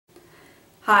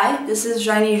Hi, this is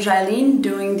Xai'nyy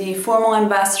doing the formal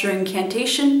ambassador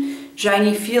incantation,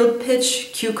 Xai'nyy field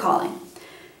pitch cue calling.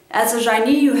 As a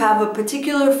Xai'nyy, you have a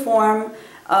particular form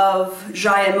of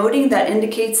Xai emoting that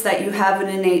indicates that you have an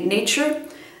innate nature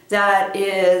that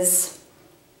is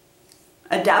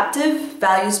adaptive,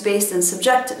 values-based, and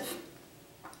subjective.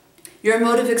 Your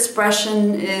emotive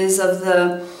expression is of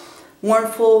the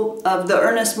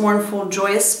earnest, mournful,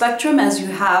 joyous spectrum, as you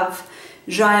have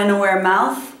Xai unaware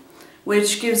mouth,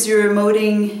 which gives your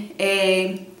emoting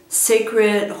a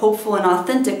sacred, hopeful, and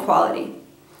authentic quality.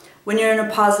 When you're in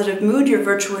a positive mood, your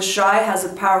virtuous Xai has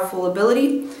a powerful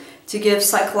ability to give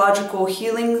psychological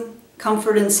healing,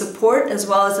 comfort, and support, as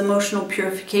well as emotional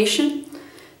purification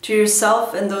to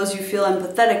yourself and those you feel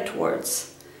empathetic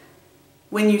towards.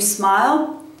 When you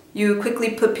smile, you quickly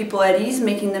put people at ease,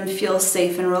 making them feel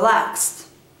safe and relaxed.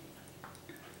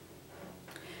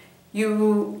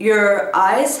 Your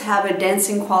eyes have a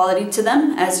dancing quality to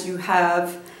them, as you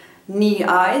have Xai'nyy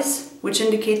eyes, which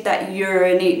indicate that your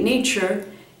innate nature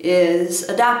is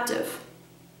adaptive.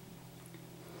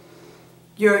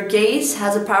 Your gaze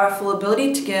has a powerful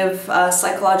ability to give a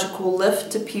psychological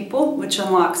lift to people, which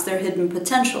unlocks their hidden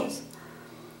potentials.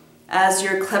 As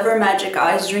your clever magic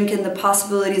eyes drink in the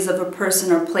possibilities of a person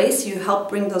or place, you help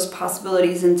bring those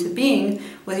possibilities into being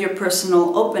with your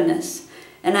personal openness.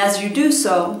 And as you do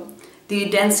so, the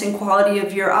dancing quality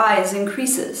of your eyes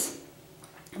increases.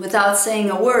 Without saying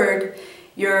a word,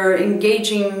 your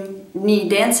engaging Xai'nyy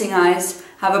dancing eyes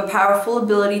have a powerful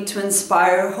ability to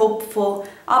inspire hopeful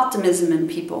optimism in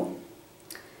people.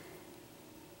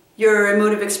 Your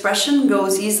emotive expression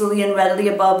goes easily and readily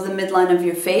above the midline of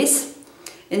your face,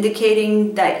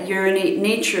 indicating that your innate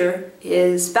nature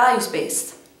is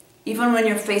values-based. Even when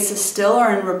your face is still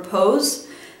or in repose,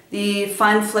 the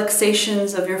fine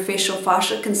flexations of your facial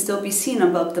fascia can still be seen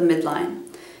above the midline.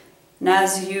 And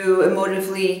as you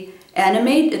emotively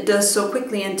animate, it does so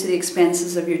quickly into the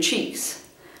expanses of your cheeks.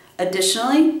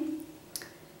 Additionally,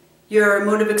 your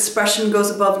emotive expression goes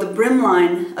above the brim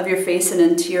line of your face and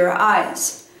into your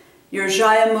eyes. Your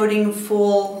Xai emoting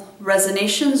full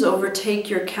resonations overtake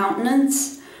your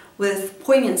countenance with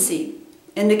poignancy,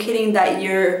 indicating that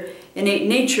your innate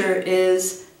nature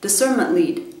is discernment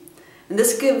lead. And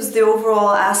this gives the overall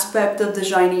aspect of the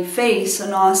Xai'nyy face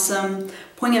an awesome,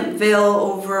 poignant veil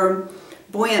over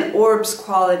buoyant orbs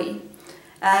quality,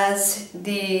 as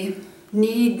the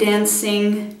Xai'nyy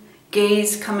dancing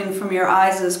gaze coming from your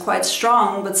eyes is quite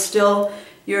strong, but still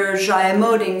your Xai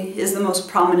emoting is the most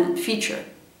prominent feature.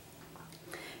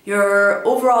 Your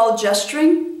overall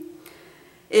gesturing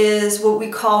is what we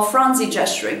call Franzi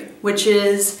gesturing, which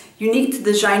is unique to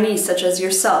the Xai'nyy, such as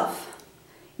yourself.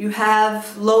 You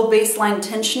have low baseline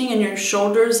tensioning in your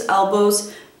shoulders,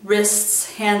 elbows,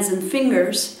 wrists, hands, and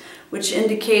fingers, which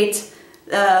indicate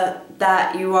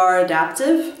that you are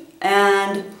adaptive,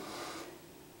 and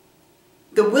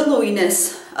the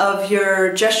willowiness of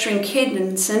your gesturing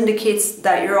cadence indicates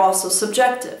that you're also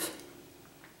subjective.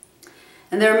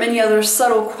 And there are many other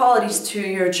subtle qualities to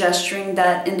your gesturing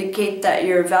that indicate that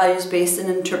you're values-based and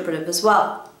interpretive as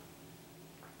well.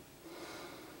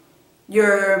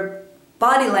 Your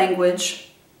body language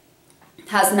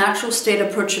has natural state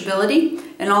approachability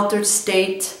and altered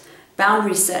state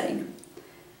boundary setting,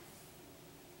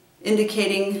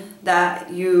 indicating that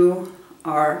you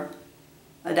are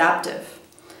adaptive.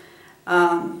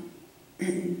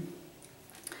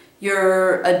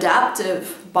 Your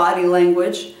adaptive body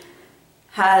language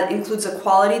includes a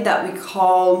quality that we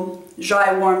call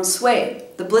Xai warm sway.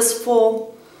 The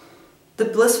blissful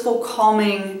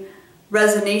calming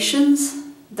resonations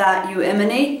that you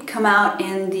emanate come out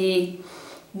in the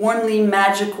warmly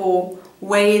magical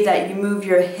way that you move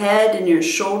your head and your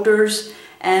shoulders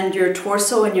and your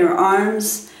torso and your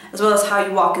arms, as well as how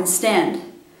you walk and stand.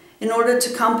 In order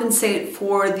to compensate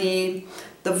for the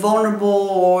vulnerable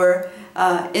or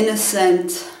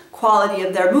innocent quality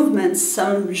of their movements,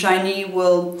 some Xai'nyy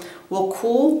will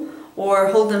cool or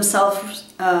hold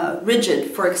themselves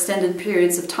rigid for extended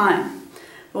periods of time.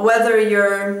 But whether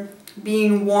you're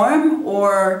being warm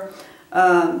or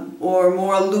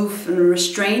more aloof and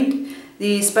restrained,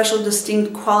 the special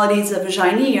distinct qualities of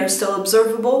Xai'nyy are still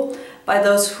observable by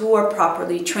those who are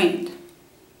properly trained.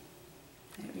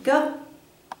 There we go.